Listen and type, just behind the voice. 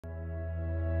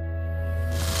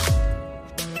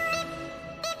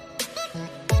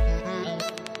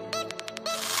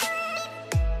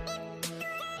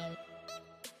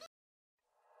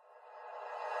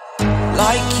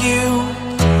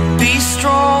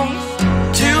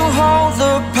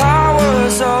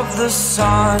the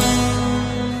sun.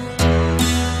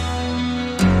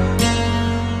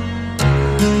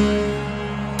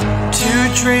 To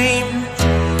dream,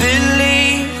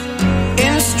 believe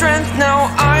in strength.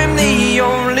 Now I'm the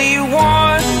only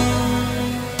one,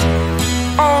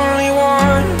 only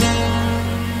one.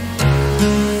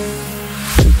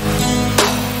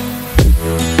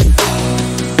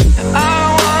 I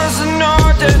was an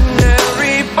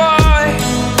ordinary boy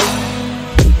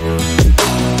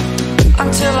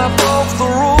until I broke the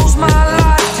rules. My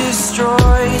life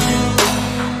destroyed,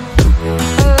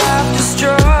 life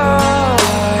destroyed.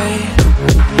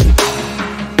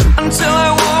 Until I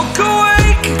woke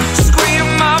awake, scream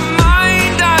my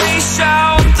mind, I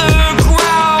shout, the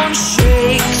ground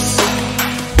shakes.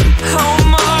 How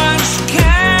much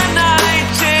can I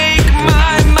take?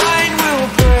 My mind will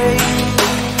break.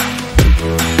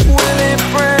 Will it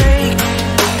break?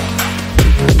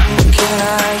 Can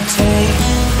I take?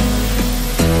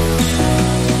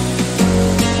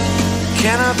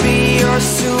 Can I be your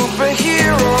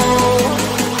superhero?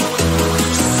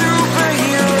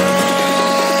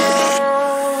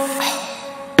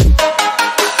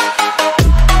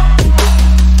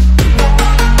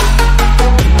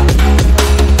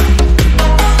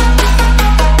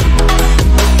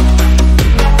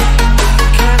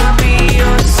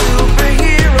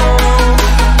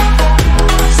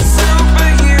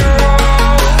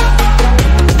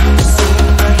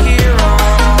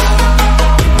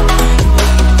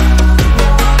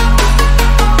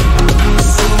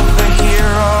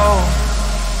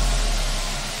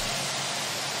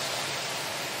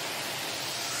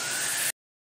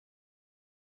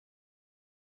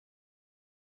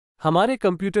 हमारे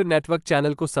computer network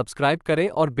channel को subscribe करें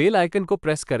और bell icon को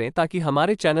press करें ताकि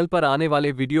हमारे channel पर आने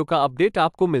वाले वीडियो का अपडेट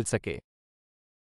आपको मिल सके।